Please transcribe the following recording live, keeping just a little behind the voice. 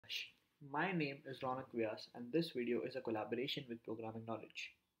My name is Ronak Vyas and this video is a collaboration with Programming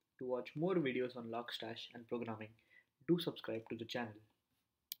Knowledge. To watch more videos on Logstash and programming, do subscribe to the channel.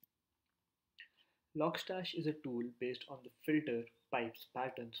 Logstash is a tool based on the filter pipes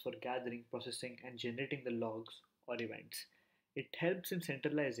patterns for gathering, processing, and generating the logs or events. It helps in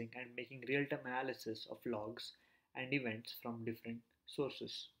centralizing and making real-time analysis of logs and events from different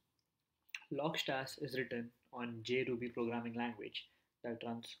sources. Logstash is written on JRuby programming language that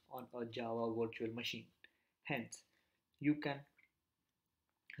runs on a Java virtual machine. Hence, you can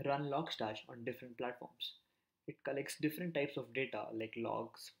run Logstash on different platforms. It collects different types of data like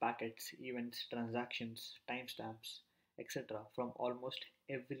logs, packets, events, transactions, timestamps, etc. from almost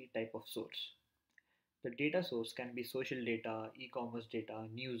every type of source. The data source can be social data, e-commerce data,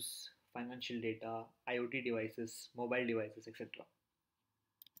 news, financial data, IoT devices, mobile devices, etc.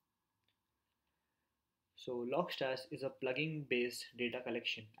 So Logstash is a plugin-based data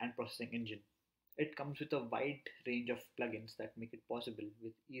collection and processing engine. It comes with a wide range of plugins that make it possible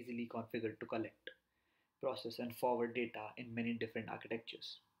with easily configured to collect, process and forward data in many different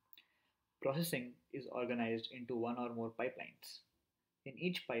architectures. Processing is organized into one or more pipelines. In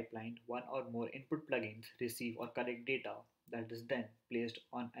each pipeline, one or more input plugins receive or collect data that is then placed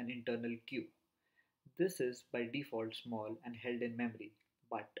on an internal queue. This is by default small and held in memory,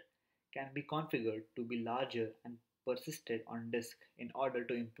 but can be configured to be larger and persisted on disk in order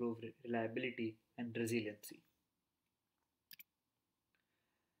to improve reliability and resiliency.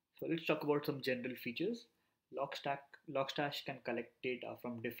 So let's talk about some general features. Logstash can collect data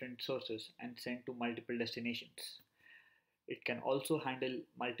from different sources and send to multiple destinations. It can also handle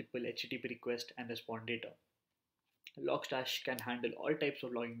multiple HTTP request and respond data. Logstash can handle all types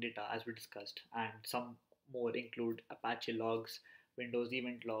of logging data as we discussed, and some more include Apache logs, Windows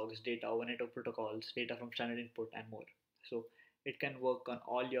event logs, data over network protocols, data from standard input, and more. So it can work on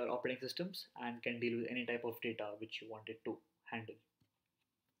all your operating systems and can deal with any type of data which you want it to handle.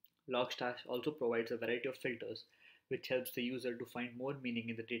 Logstash also provides a variety of filters which helps the user to find more meaning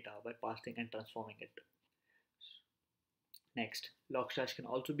in the data by parsing and transforming it. Next, Logstash can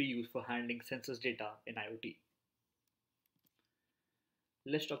also be used for handling census data in IoT.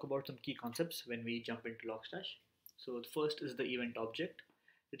 Let's talk about some key concepts when we jump into Logstash. So the first is the event object.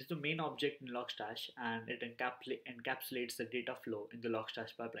 It is the main object in Logstash and it encapsulates the data flow in the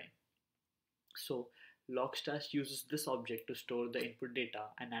Logstash pipeline. So Logstash uses this object to store the input data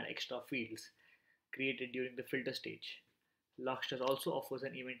and add extra fields created during the filter stage. Logstash also offers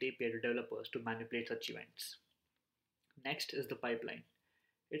an event API to developers to manipulate such events. Next is the pipeline.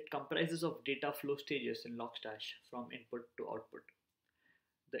 It comprises of data flow stages in Logstash from input to output.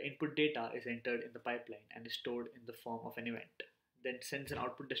 The input data is entered in the pipeline and is stored in the form of an event, then sends an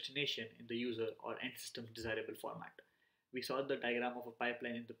output destination in the user or end system's desirable format. We saw the diagram of a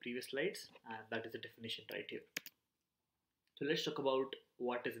pipeline in the previous slides, and that is the definition right here. So let's talk about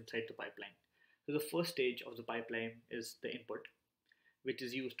what is inside the pipeline. So the first stage of the pipeline is the input, which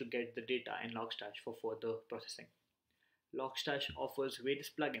is used to get the data in Logstash for further processing. Logstash offers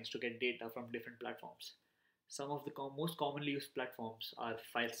various plugins to get data from different platforms. Some of the most commonly used platforms are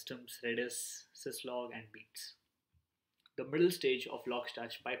file systems, Redis, syslog, and Beats. The middle stage of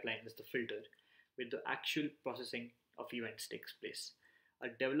Logstash pipeline is the filter, where the actual processing of events takes place. A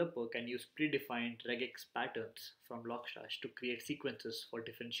developer can use predefined regex patterns from Logstash to create sequences for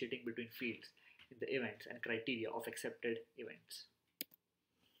differentiating between fields in the events and criteria of accepted events.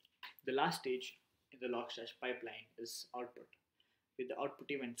 The last stage in the Logstash pipeline is output, where the output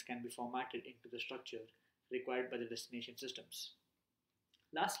events can be formatted into the structure required by the destination systems.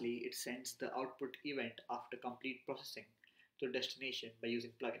 Lastly, it sends the output event after complete processing to the destination by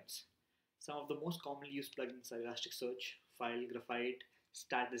using plugins. Some of the most commonly used plugins are Elasticsearch, File, Graphite,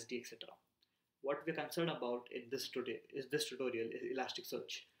 StatSD, etc. What we're concerned about in this tutorial is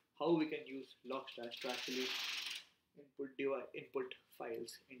Elasticsearch. How we can use Logstash to actually input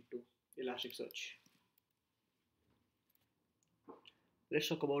files into Elasticsearch. Let's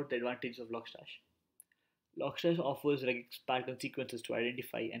talk about the advantages of Logstash. Logstash offers regex pattern sequences to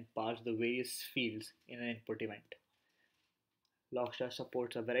identify and parse the various fields in an input event. Logstash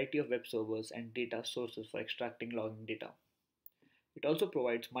supports a variety of web servers and data sources for extracting logging data. It also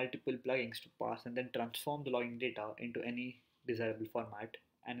provides multiple plugins to parse and then transform the logging data into any desirable format,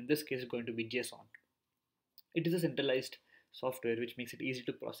 and in this case it's going to be JSON. It is a centralized software which makes it easy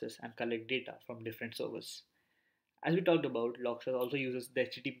to process and collect data from different servers. As we talked about, Logstash also uses the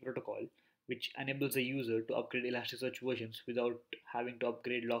HTTP protocol, which enables the user to upgrade Elasticsearch versions without having to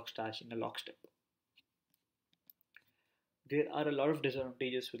upgrade Logstash in a lockstep. There are a lot of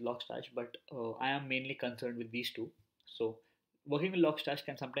disadvantages with Logstash, but I am mainly concerned with these two. So Working with Logstash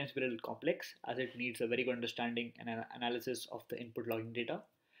can sometimes be a little complex as it needs a very good understanding and analysis of the input logging data.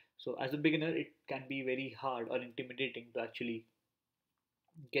 So as a beginner, it can be very hard or intimidating to actually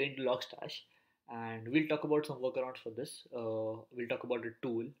get into Logstash. And we'll talk about some workarounds for this. We'll talk about a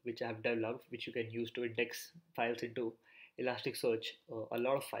tool which I have developed, which you can use to index files into Elasticsearch, a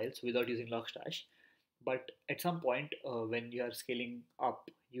lot of files without using Logstash. But at some point, when you are scaling up,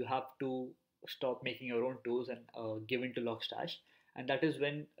 you have to stop making your own tools and give into Logstash. And that is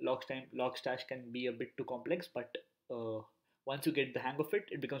when Logstash can be a bit too complex, but once you get the hang of it,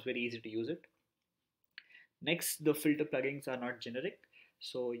 it becomes very easy to use it. Next, the filter plugins are not generic,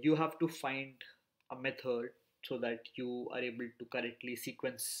 so you have to find a method so that you are able to correctly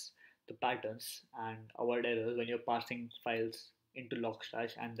sequence the patterns and avoid errors when you're parsing files into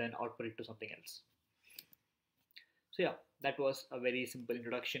Logstash and then output it to something else. So yeah, that was a very simple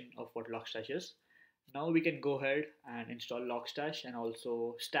introduction of what Logstash is. Now we can go ahead and install Logstash and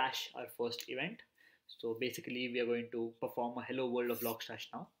also stash our first event. So basically we are going to perform a hello world of Logstash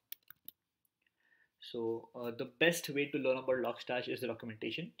now. So the best way to learn about Logstash is the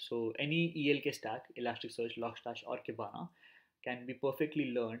documentation. So any ELK stack, Elasticsearch, Logstash or Kibana can be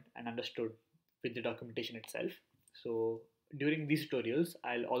perfectly learned and understood with the documentation itself. So during these tutorials,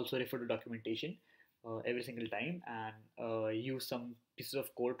 I'll also refer to documentation every single time and use some pieces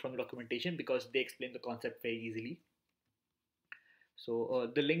of code from the documentation because they explain the concept very easily.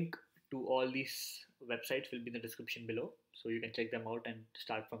 So the link to all these websites will be in the description below, so you can check them out and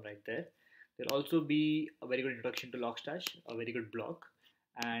start from right there. There'll also be a very good introduction to Logstash, a very good blog,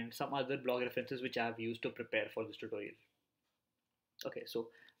 and some other blog references which I have used to prepare for this tutorial. Okay, so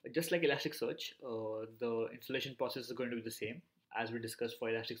just like Elasticsearch, the installation process is going to be the same as we discussed for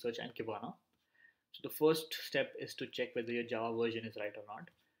Elasticsearch and Kibana. So the first step is to check whether your Java version is right or not.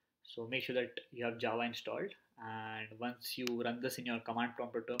 So make sure that you have Java installed, and once you run this in your command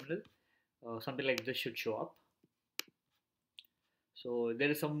prompt or terminal, something like this should show up. So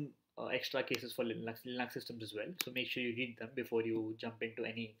there is some extra cases for Linux systems as well. So make sure you read them before you jump into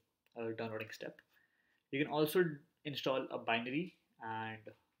any downloading step. You can also install a binary and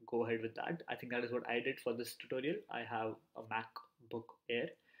go ahead with that. I think that is what I did for this tutorial. I have a MacBook Air.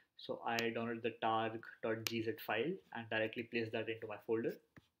 So I downloaded the targ.gz file and directly placed that into my folder.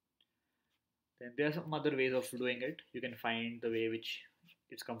 Then there are some other ways of doing it. You can find the way which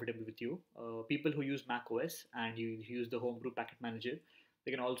is comfortable with you. People who use Mac OS and you use the homebrew packet manager, they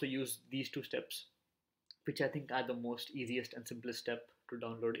can also use these two steps, which I think are the most easiest and simplest step to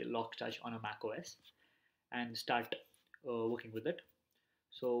download a Logstash on a Mac OS and start working with it.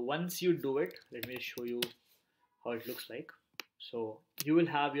 So once you do it, let me show you how it looks like. So you will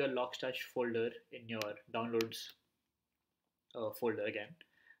have your Logstash folder in your downloads folder again,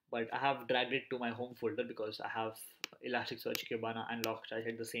 but I have dragged it to my home folder because I have Elasticsearch, Kibana and Logstash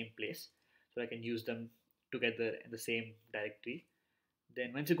at the same place, so I can use them together in the same directory.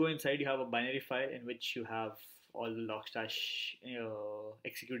 Then once you go inside, you have a binary file in which you have all the Logstash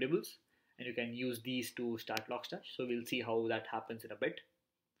executables, and you can use these to start Logstash. So we'll see how that happens in a bit.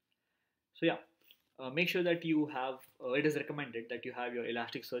 So yeah, make sure that you have, it is recommended that you have your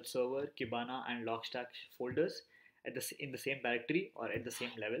Elasticsearch server, Kibana and Logstash folders in the same directory or at the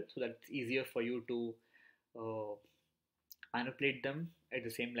same level, so that it's easier for you to manipulate them at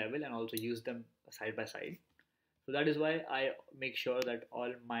the same level and also use them side by side. So that is why I make sure that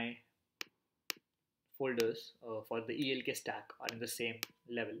all my folders for the ELK stack are in the same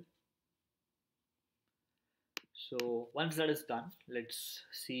level. So once that is done, let's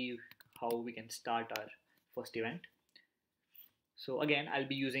see how we can start our first event. So again, I'll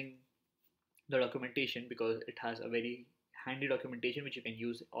be using the documentation because it has a very handy documentation which you can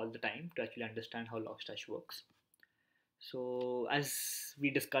use all the time to actually understand how Logstash works. So as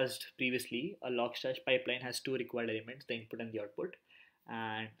we discussed previously, a Logstash pipeline has two required elements, the input and the output,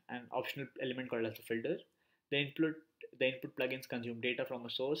 and an optional element called as the filter. The input plugins consume data from a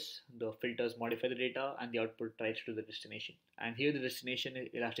source, the filters modify the data, and the output writes to the destination. And here the destination is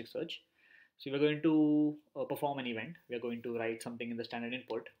Elasticsearch. So we're going to perform an event. We're going to write something in the standard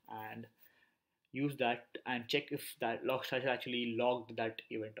input and use that and check if that Logstash actually logged that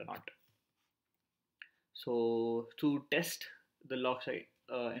event or not. So to test the Logstash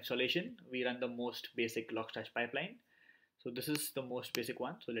installation, we run the most basic Logstash pipeline. So this is the most basic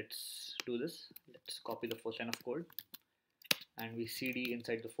one. So let's do this. Let's copy the first line of code and we cd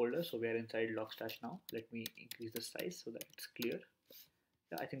inside the folder. So we are inside Logstash now. Let me increase the size so that it's clear.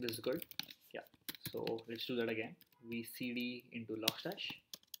 Yeah, I think this is good. Yeah. So let's do that again. We cd into Logstash.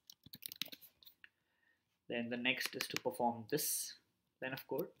 Then the next is to perform this line of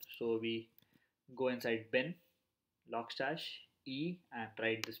code. So we go inside bin, Logstash, E and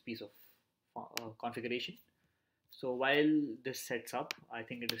write this piece of configuration. So while this sets up, I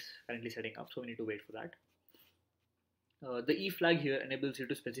think it is currently setting up, so we need to wait for that. The E flag here enables you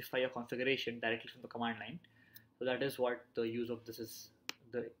to specify a configuration directly from the command line. So that is what the use of this is.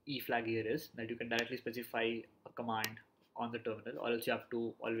 The E flag here is that you can directly specify a command on the terminal, or else you have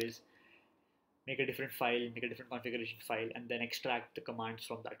to always make a different file, make a different configuration file, and then extract the commands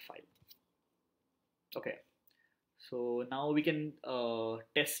from that file. Okay, so now we can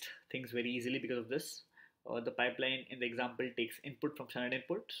test things very easily because of this. The pipeline in the example takes input from standard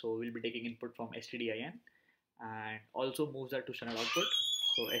input, so we'll be taking input from stdin and also moves that to standard output.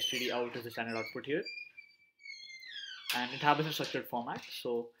 So std out is the standard output here, and it happens in structured format.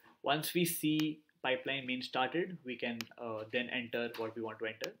 So once we see pipeline main started, we can then enter what we want to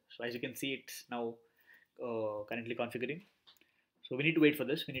enter. So as you can see, it's now currently configuring. So we need to wait for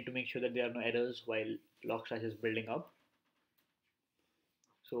this. We need to make sure that there are no errors while Logstash is building up.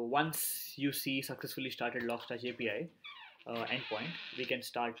 So once you see successfully started Logstash API endpoint, we can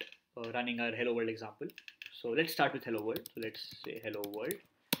start running our hello world example. So let's start with hello world. So let's say hello world.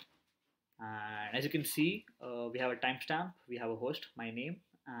 And as you can see, we have a timestamp, we have a host, my name,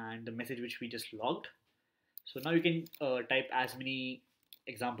 and the message which we just logged. So now you can type as many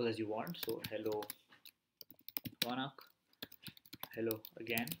examples as you want. So hello Ronak, hello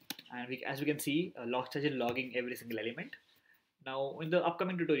again, and as we can see, Logstash is logging every single element. Now in the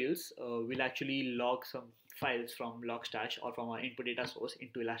upcoming tutorials, we'll actually log some files from Logstash or from our input data source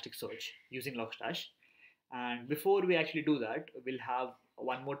into Elasticsearch using Logstash. And before we actually do that, we'll have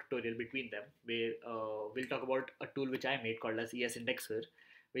one more tutorial between them where we'll talk about a tool which I made called as ES Indexer,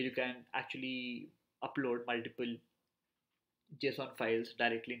 where you can actually upload multiple JSON files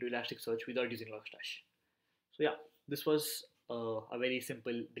directly into Elasticsearch without using Logstash. So yeah, this was a very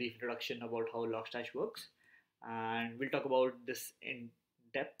simple brief introduction about how Logstash works, and we'll talk about this in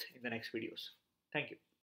depth in the next videos. Thank you.